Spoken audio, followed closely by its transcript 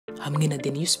hamwe na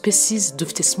the new species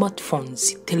dufite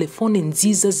smartphones, telefone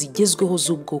nziza zigezweho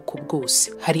z'ubwoko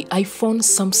bwose. Hari iPhone,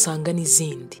 Samsung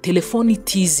n'izindi. Telefone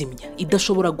itizimya,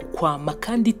 idashobora gukwama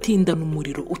kandi itindana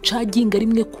umuriro, ucaginga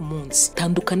rimwe ku munsi.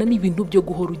 Tandukana n'ibintu byo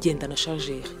guhora ugenda na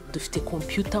charger. Dufite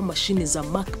computer, machine za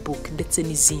MacBook ndetse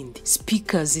n'izindi.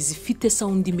 Speakers zifite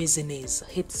sound imeze neza,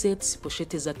 headsets,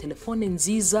 pochette za telefone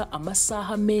nziza,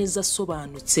 amasaha meza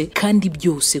asobanutse kandi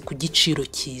byose ku giciro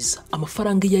cyiza.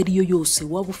 Amafaranga iyo ariyo yose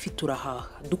waba ufite urahaha.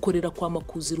 Dukorera kwa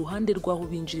Makuza iruhande rwaho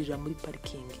binjirira muri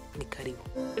parking. Ni karibu.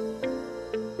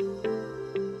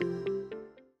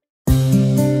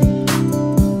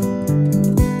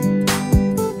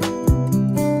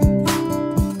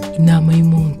 Inama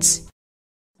y'umunsi.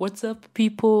 What's up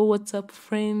people, what's up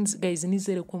friends, guys,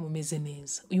 nizere ko mumeze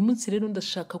neza. Uyu munsi rero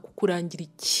ndashaka kukurangira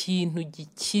ikintu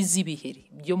gikiza ibiheri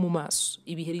byo mu maso.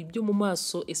 Ibiheri byo mu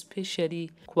maso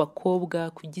especially ku bakobwa,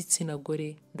 ku gitsina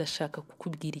gore. Ndashaka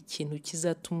kukubwira ikintu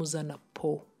kizatuma uzana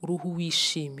uruhu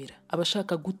wishimira.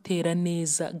 Abashaka gutera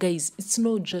neza, guys, it's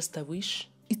not just a wish,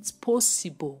 it's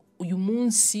possible. Uyu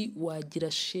munsi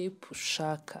wagira shape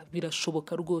ushaka,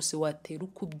 birashoboka rwose, watera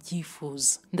uko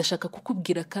ubyifuza. Ndashaka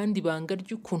kukubwira kandi banga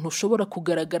ry'ukuntu ushobora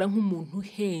kugaragara nk'umuntu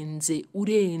uhenze,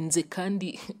 urenze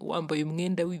kandi wambaye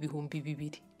umwenda w'ibihumbi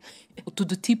 200. Utu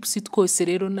dutips twose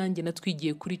rero nanjye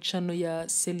natwigiye kuri channel ya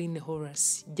Celine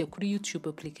Horace. Jya kuri YouTube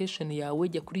application yawe,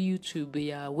 jya kuri YouTube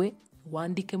yawe,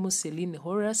 wandikemo Celine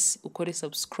Horace, ukore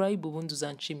subscribe, ubundi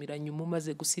uzanshimira nyuma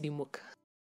umaze gusirimuka.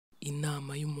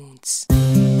 Inama y'umunsi.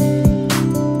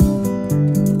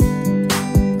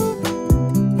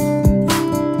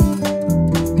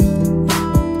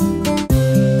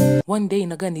 One day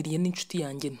naganiriye n'inshuti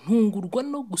yanjye ntungurwa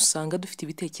no gusanga dufite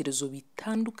ibitekerezo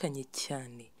bitandukanye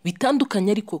cyane.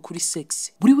 Bitandukanye ariko kuri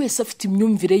sex. Buri wese afite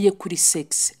imyumvire ye kuri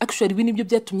sex. Actually ibi nibyo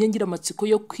byatumye ngira amatsiko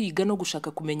yo kwiga no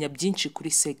gushaka kumenya byinshi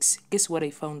kuri sex. Guess what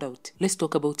I found out? Let's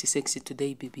talk about sex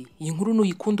today, baby. Iyi nkuru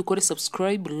nuyikunda ukore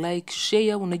subscribe, like,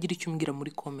 share, unagira icyo umbwira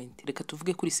muri comment. Reka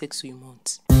tuvuge kuri sex uyu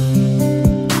munsi.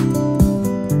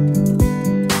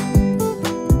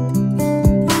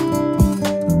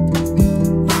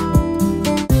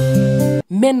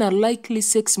 Men are likely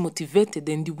sex motivated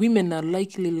and women are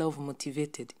likely love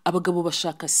motivated. Abagabo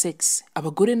bashaka sex,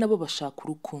 abagore nabo bashaka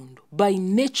urukundo. By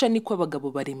nature niko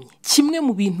abagabo baremye. Kimwe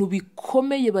mu bintu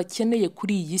bikomeye bakeneye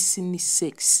kuri iyi si ni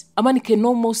sex. A man can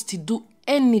almost do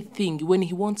anything when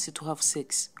he wants to have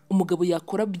sex. Umugabo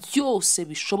yakora byose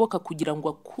bishoboka kugira ngo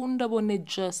akunde abone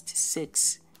just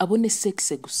sex. Abone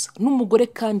sex gusa. N'umugore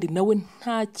kandi nawe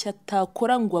ntacyo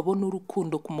atakora ngo abone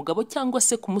urukundo ku mugabo cyangwa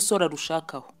se ku musore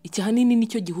arushakaho. Iki hanini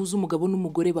nicyo gihuza umugabo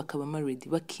n'umugore bakaba married,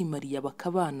 bakimariya,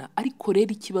 bakabana. Ariko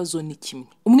rero ikibazo ni kimwe.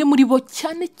 Umwe muri bo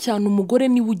cyane cyane umugore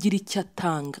niwe ugira icyo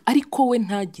atanga, ariko we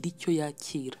ntagira icyo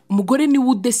yakira. Umugore niwe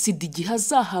udecide igihe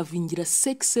azahavingira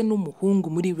sex n'umuhungu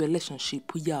muri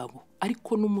relationship yabo.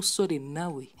 Ariko n'umusore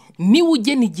nawe ni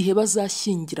ugena igihe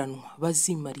bazashyingiranwa,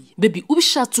 bazimariye. Baby,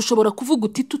 ubishatse ushobora kuvuga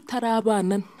uti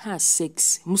tutarabana nta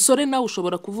sex. Musore nawe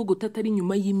ushobora kuvuga uti atari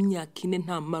nyuma y'imyaka 4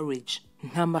 nta marriage,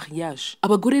 nta mariage.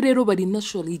 Abagore rero bari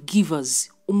naturally givers.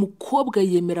 Umukobwa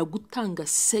yemera gutanga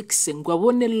sex ngo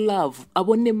abone love,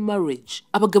 abone marriage.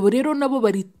 Abagabo rero nabo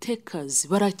bari takers,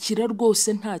 barakira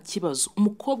rwose nta kibazo.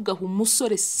 Umukobwa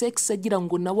umusore sex agira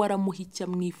ngo nawe aramuha icyo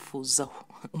amwifuzaho.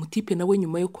 Umutipe nawe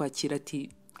nyuma yo kwakira ati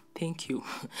thank you.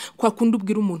 Kwa kundi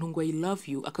ubwira umuntu ngo I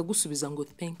love you akagusubiza ngo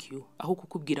thank you, aho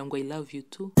kukubwira ngo I love you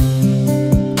too.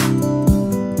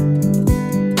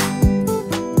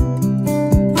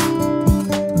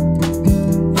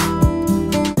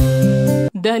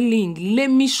 Darling, let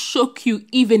me shock you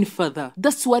even further.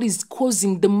 That's what is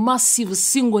causing the massive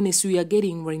singleness we are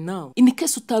getting right now. In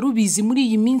case utarubizi, muri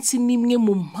iyi minsi nimwe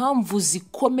mu mpamvu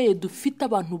zikomeye dufite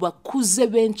abantu bakuze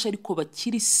benshi ariko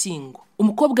bakiri single.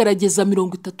 Umukobwa arageza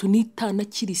 35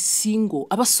 akiri single,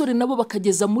 abasore nabo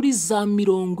bakageza muri za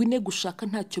 40 gushaka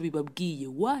ntacyo bibabwiye.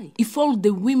 Why? If all the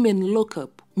women lock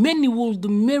up, many would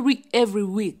marry every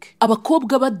week.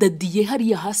 Abakobwa badadiye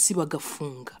hariya hasi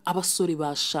bagafunga. Abasore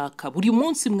bashaka buri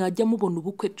munsi mwajya mubona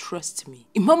ubukwe, trust me.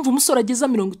 Impamvu umusore ageza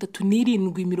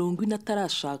 37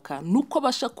 atarashaka nuko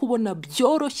abasha kubona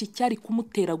byoroshye cyari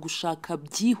kumutera gushaka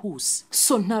byihuse.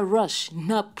 So nta rush,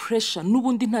 nta pressure,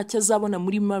 nubundi ntacyo azabona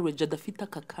muri marriage adafite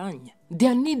aka kanya.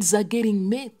 their needs are getting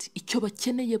met. Icyo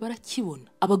bakeneye barakibona.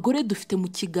 Abagore dufite mu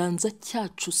kiganza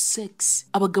cyacu sex,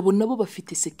 abagabo nabo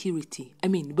bafite security,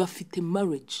 bafite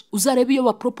marriage. Uzarebe iyo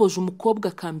bapropose umukobwa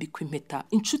akambikwa impeta,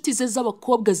 inshuti ze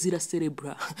z'abakobwa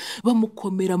ziraserebra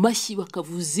bamukomera amashyi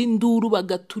bakavuza induru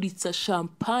bagaturitsa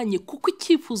champagne kuko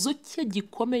icyifuzo cye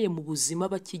gikomeye mu buzima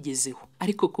bakigezeho.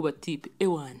 Ariko ku batipe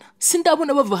ewana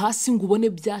sindabona bava hasi ngo ubone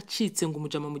byacitse ngo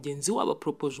umujama mugenzi wabo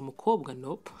propose umukobwa.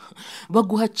 Nope.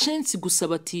 Baguha chance gusa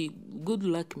bati good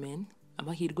luck man,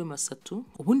 amahirwe masatu,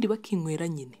 ubundi bakinywera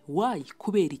nyine. Why?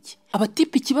 Kubera iki?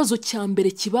 Abatipe ikibazo cya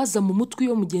mbere kibaza mu mutwe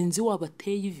yo mugenzi wabo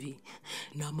ateye ivi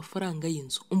ni amafaranga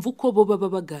y'inzu. Umva uko bo baba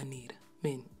baganira.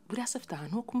 Buriya se afite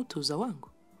ahantu ho kumutuza wangu?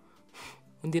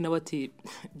 Undi nawe ati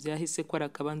byahise ko ari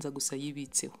akabanza gusa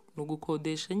yibitseho, no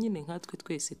gukodesha nyine nkatwe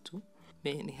twese tu.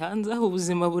 Hanze aho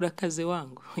ubuzima burakaze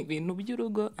wangu, ibintu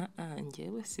by'urugo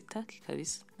njyewe sitaki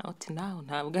kabisa. Ati naho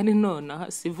ntabwo ari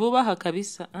none si vuba aha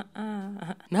kabisa.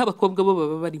 N'abakobwa bo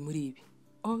baba bari muri ibi.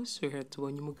 Sweetheart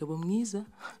tubonye umugabo mwiza.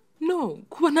 No,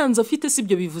 kuba ntanze afite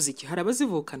sibyo bivuze iki. Hari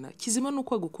abazivukana. Kizima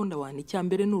nuko agukunda wana,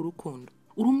 icyambere ni urukundo.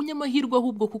 Uri umunyamahirwe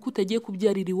ahubwo kuko utagiye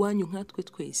kubyarira iwanyu nkatwe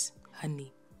twese.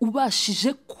 Hani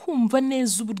ubashije kumva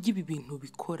neza uburyo ibi bintu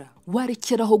bikora,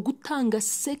 warekeraho gutanga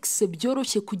sex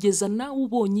byoroshye kugeza nawe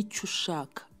ubonye icyo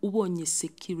ushaka, ubonye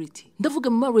security. Ndavuga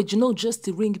marriage no just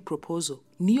ring proposal.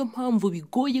 Niyo mpamvu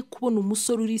bigoye kubona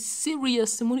umusore uri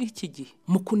serious muri iki gihe.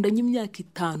 Mukundanye imyaka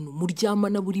 5,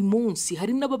 muryamana buri munsi,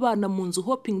 hari n'ababana mu nzu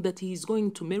hoping that he is going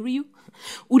to marry you.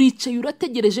 Uricaye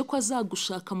urategereje ko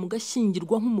azagushaka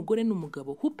mugashyingirwa nk'umugore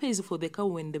n'umugabo. Who pays for the cow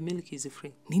when the milk is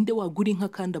free? Ninde wagura inka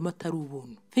kandi amata ari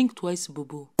ubuntu? Think twice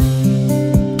bubu.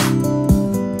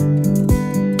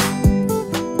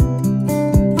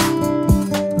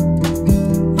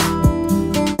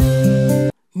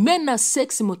 Men are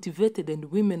sex motivated and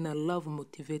women are love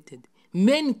motivated.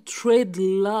 Men trade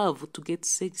love to get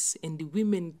sex and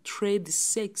women trade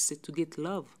sex to get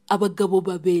love. Abagabo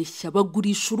babeshya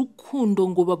bagurisha urukundo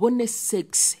ngo babone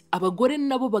sex, abagore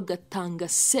nabo bagatanga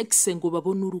sex ngo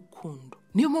babone urukundo.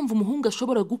 Niyo mpamvu umuhungu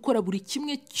ashobora gukora buri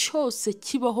kimwe cyose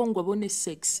kibaho ngo abone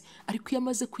sex, ariko iyo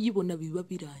amaze kuyibona biba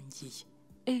birangiye.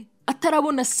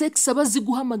 Atarabona sex abazi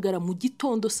guhamagara mu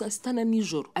gitondo saa 6 na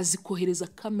nijoro, azikohereza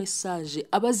ka message,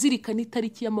 abazirikana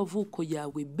itariki y'amavuko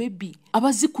yawe baby,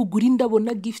 abazi kugura indabo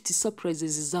na gift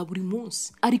surprises za buri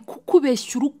munsi. Ari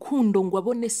kukubeshya urukundo ngo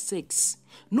abone sex.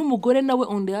 N'umugore nawe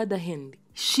on the other hand,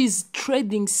 she's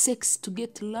trading sex to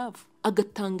get love.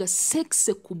 Agatanga sex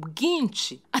ku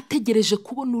bwinshi ategereje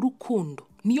kubona urukundo.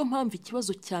 Niyo mpamvu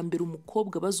ikibazo cya mbere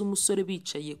umukobwa baza umusore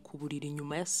bicaye ku buriri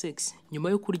nyuma ya sex, nyuma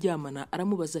yo kuryamana,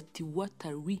 aramubaza ati what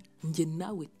are we? Nge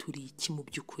nawe turi iki mu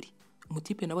byukuri?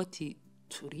 Umutipe nawe ati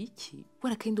turi iki?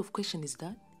 What kind of question is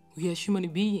that? We are human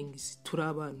beings. Turi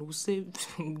abantu buse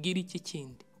mbwira iki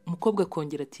kindi? Umukobwa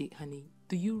kongera ati honey,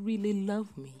 do you really love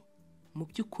me? Mu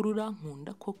byukuri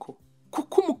urankunda koko?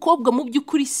 Kuko umukobwa mu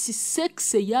byukuri si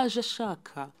sex yaje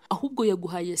ashaka, ahubwo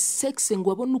yaguhaye sex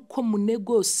ngo abone uko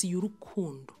munegosiye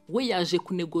urukundo. We yaje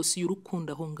kunegosiye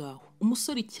urukundo aho ngaho.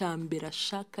 Umusore icyambere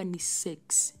ashaka ni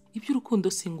sex.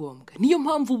 Iby'urukundo si ngombwa. Niyo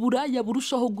mpamvu buraya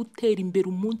burushaho gutera imbere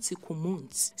umunsi ku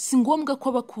munsi. Si ngombwa ko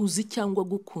abakuzi cyangwa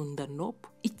gukunda. Nope.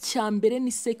 Icyambere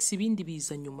ni sex, ibindi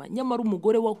biza nyuma. Nyamara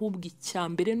umugore wahubwa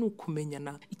icyambere ni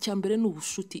ukumenyana, icyambere ni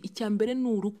ubushuti, icyambere ni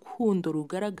urukundo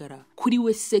rugaragara. Kuri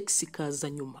we sex ikaza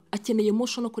nyuma. Akeneye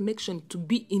emotional connection to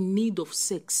be in need of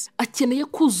sex. Akeneye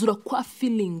kuzura kwa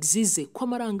feelings ze, kwa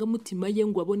marangamutima ye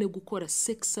ngo abone gukora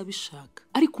sex abishaka.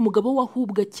 Ariko umugabo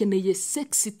wahubwa akeneye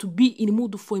sex to be in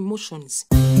mood for emotions.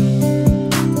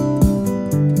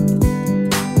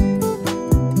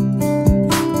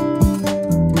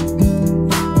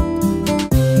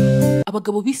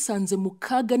 Abagabo bisanze mu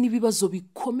kaga n'ibibazo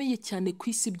bikomeye cyane ku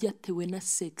isi byatewe na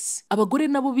sex. Abagore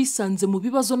nabo bisanze mu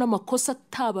bibazo n'amakosa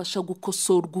atabasha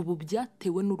gukosorwa ubu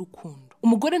byatewe n'urukundo.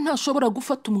 Umugore ntashobora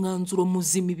gufata umwanzuro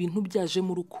muzima ibintu byaje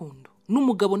mu rukundo.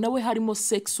 N'umugabo nawe harimo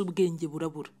sex ubwenge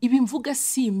burabura. Ibi mvuga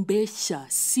si imbeshya,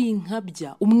 si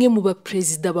inkabya. Umwe mu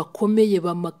baperezida bakomeye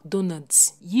ba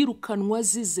McDonald's yirukanwa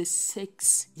zize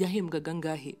sex. Yahembwaga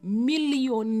ngahe?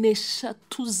 Miliyoni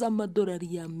 3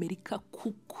 z'amadolari y'Amerika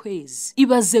ku kwezi.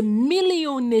 Ibaze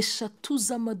miliyoni 3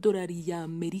 z'amadolari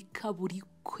y'Amerika buri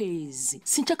kwezi.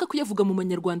 Sinshaka kuyavuga mu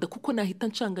manyarwanda kuko nahita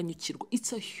nshanganyukirwa.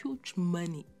 It's a huge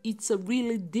money. It's a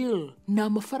really deal. Ni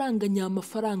amafaranga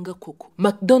nyamafaranga koko.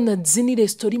 McDonald's ni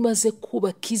resitora imaze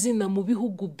kubaka izina mu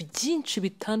bihugu byinshi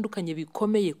bitandukanye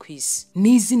bikomeye ku isi.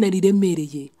 Ni izina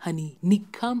riremereye. Hani ni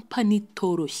kampani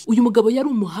itoroshye. Uyu mugabo yari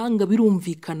umuhanga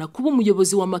birumvikana kuba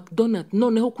umuyobozi wa McDonald's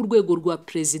noneho ku rwego rwa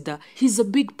perezida. He's a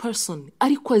big person.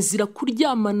 Ariko azira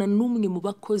kuryamana n'umwe mu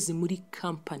bakozi muri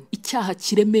kampani. Icyaha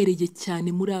kiremereye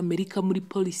cyane muri Amerika muri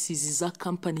policies za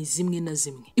kampani zimwe na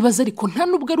zimwe. Ibaza ariko nta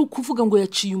nubwo ari ukuvuga ngo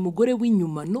yaciye umugore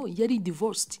w'inyuma, no, yari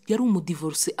divorced, yari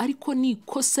umudivorce, ariko ni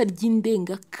ikosa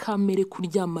ry'indenga kamere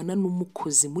kuryamana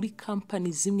n'umukozi muri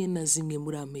kampani zimwe na zimwe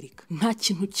muri Amerika. Nta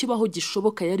kintu kibaho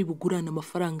gishoboka yari bugurana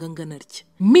amafaranga angana atya.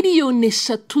 Miliyoni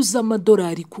 3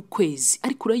 z'amadolari ku kwezi.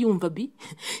 Ariko urayumva bi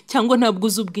cyangwa ntabwo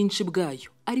uzi ubwinshi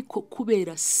bwayo. Ariko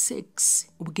kubera sex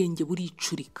ubwenge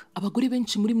buricurika. Abagore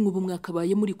benshi muri mwe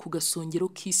mwakabaye muri ku gasongero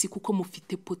k'isi kuko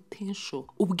mufite potential,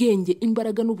 ubwenge,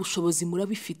 imbaraga n'ubushobozi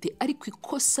murabifite, ariko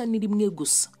ikosa ni rimwe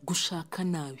gusa: gushaka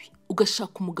nabi.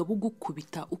 Ugashaka umugabo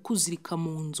ugukubita, ukuzirika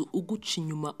mu nzu, uguca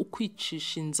inyuma,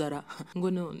 ukwicisha inzara.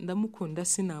 Ngo no, ndamukunda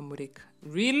sinamureka.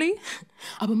 Really?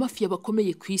 Abamafiya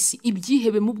bakomeye ku isi,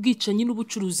 ibyihebe mu bwicanyi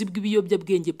n'ubucuruzi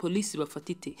bw'ibiyobyabwenge polisi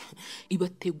bafatite,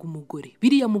 ibatega umugore.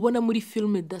 Biriya mubona muri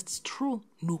filme That's True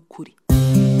ni ukuri.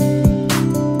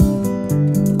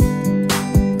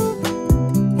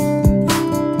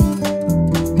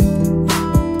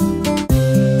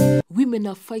 Women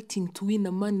are fighting to win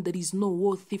a man that is not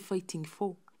worth fighting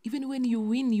for. Even when you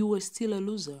win, you are still a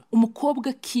loser.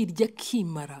 Umukobwa kirya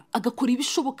kimara, agakora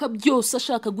ibishoboka byose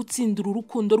ashaka gutsindira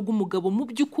urukundo rw'umugabo mu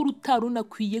by'ukuri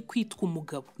utarunakwiye kwitwa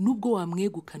umugabo. Nubwo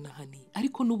wamwegukana hani,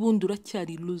 ariko nubundi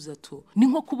uracyari loser to. Ni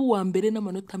nko kuba uwa mbere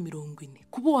n'amanota 40.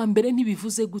 Kuba uwa mbere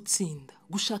ntibivuze gutsinda.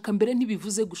 Gushaka mbere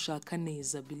ntibivuze gushaka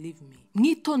neza, believe me.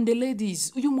 Mwitonde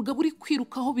ladies, uyu mugabo uri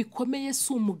kwirukaho bikomeye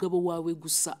si umugabo wawe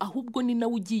gusa, ahubwo ni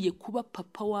nawe ugiye kuba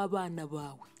papa w'abana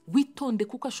bawe. Witonde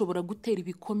kuko ashobora gutera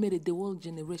ibikomere the world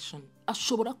generation.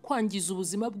 Ashobora kwangiza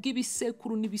ubuzima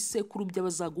bw'ibisekuru n'ibisekuru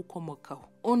by'abazagukomokaho.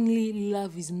 Only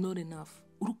love is not enough.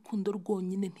 Urukundo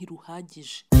rwonyine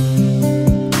ntiruhagije.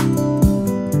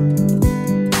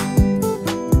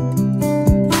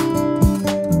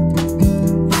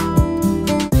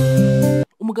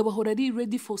 Umugabo ahora ari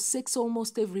ready for sex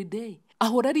almost every day.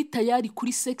 Ahora ari tayari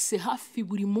kuri sex hafi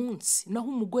buri munsi. Naho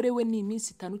umugore we ni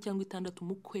iminsi 5 cyangwa 6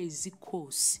 mu kwezi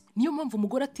kose. Niyo mpamvu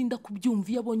umugore atinda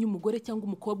kubyumva yabonye umugore cyangwa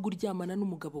umukobwa uryamana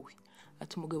n'umugabo we.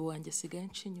 Ati umugabo wanjye asigaye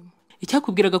nce inyuma.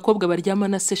 Icyakubwira agakobwa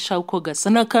baryamana se shaho ko gasa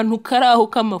n'akantu karaho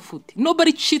k'amafuti.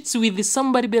 Nobody cheats with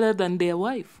somebody better than their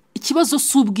wife. Ikibazo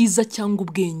si ubwiza cyangwa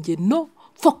ubwenge, no.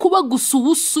 Fa kuba gusa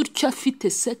ubusuryo afite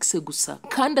sex gusa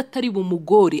kandi atari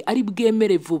bumugore ari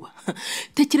bwemere vuba.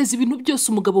 Tekereza ibintu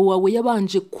byose umugabo wawe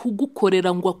yabanje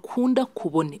kugukorera ngo akunda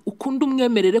kubone. Ukunda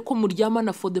umwemerere ko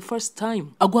muryamana for the first time.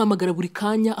 Aguhamagara buri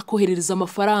kanya, akoherereza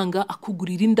amafaranga,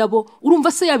 akugurira indabo.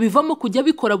 Urumva se yabivamo kujya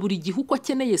bikora buri gihe uko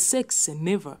akeneye sex?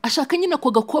 Never. Ashaka nyina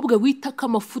ko gakobwa wita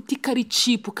kamafuti kari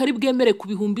cheap, kari bwemere ku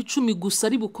bihumbi 10 gusa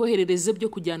ari bukoherereze byo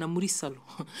kujyana muri salon.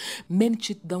 Men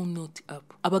cheat down not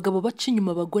up. Abagabo baca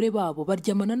inyuma abagore babo,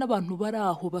 baryamana n'abantu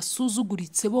baraho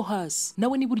basuzuguritse bo hasi.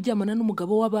 Nawe niba uryamana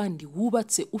n'umugabo w'abandi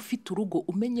wubatse ufite urugo,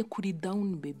 umenye kuri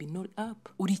down baby not up.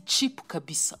 Uri cheap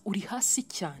kabisa, uri hasi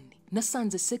cyane.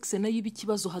 Nasanze sex nayo iba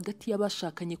ikibazo hagati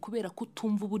y'abashakanye kubera ko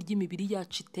utumva uburyo imibiri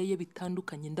yacu iteye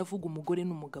bitandukanye. Ndavuga umugore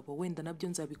n'umugabo, wenda nabyo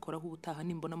nzabikoraho ubutaha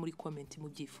nimbona muri comment mu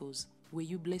byifuza. Were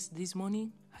you blessed this morning?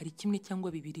 Hari kimwe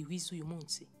cyangwa bibiri wize uyu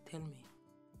munsi? Tell me.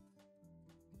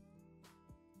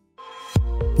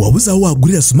 Wabuza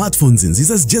wagurira smartphones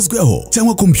nziza zigezweho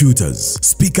cyangwa computers,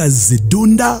 speakers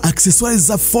zidunda, accessoires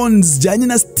za phones zijyanye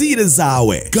na style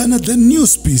zawe. Gana the new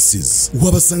species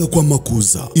wabasanga kwa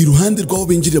Makuza iruhande rwaho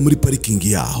binjirira muri parking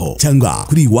yaho, cyangwa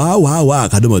kuri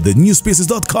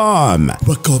www.thenewspecies.com.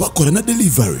 bakaba bakora na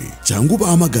delivery, cyangwa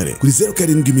ubahamagare kuri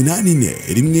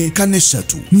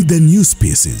 0784 ni The New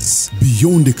Species,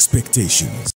 beyond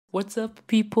expectations. What's up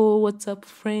people, what's up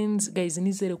friends? Guys,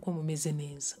 nizere ko mumeze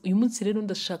neza. Uyu munsi rero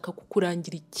ndashaka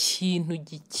kukurangira ikintu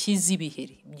gikiza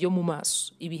ibiheri byo mu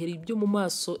maso. Ibiheri byo mu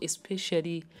maso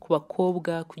especially ku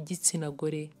bakobwa, ku gitsina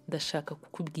gore. Ndashaka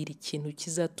kukubwira ikintu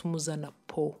kizatuma uzana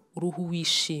po, uruhu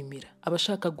wishimira.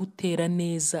 Abashaka gutera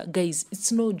neza, guys,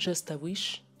 it's not just a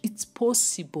wish, it's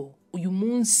possible. Uyu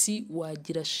munsi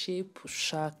wagira shape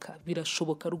ushaka,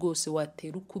 birashoboka rwose,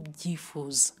 watera uko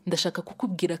ubyifuza. Ndashaka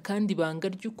kukubwira kandi banga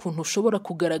ry'ukuntu ushobora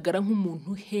kugaragara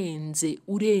nk'umuntu uhenze,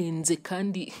 urenze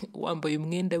kandi wambaye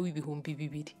umwenda w'ibihumbi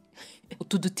 2.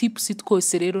 utu dutipusi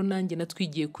twose rero nanjye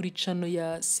natwigiye kuri channel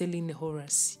ya Celine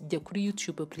Horace. Jya kuri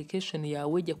YouTube application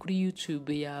yawe, jya kuri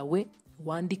YouTube yawe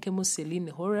wandikemo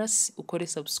Celine Horace, ukore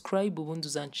subscribe, ubundi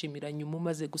uzanshimira nyuma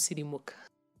umaze gusirimuka.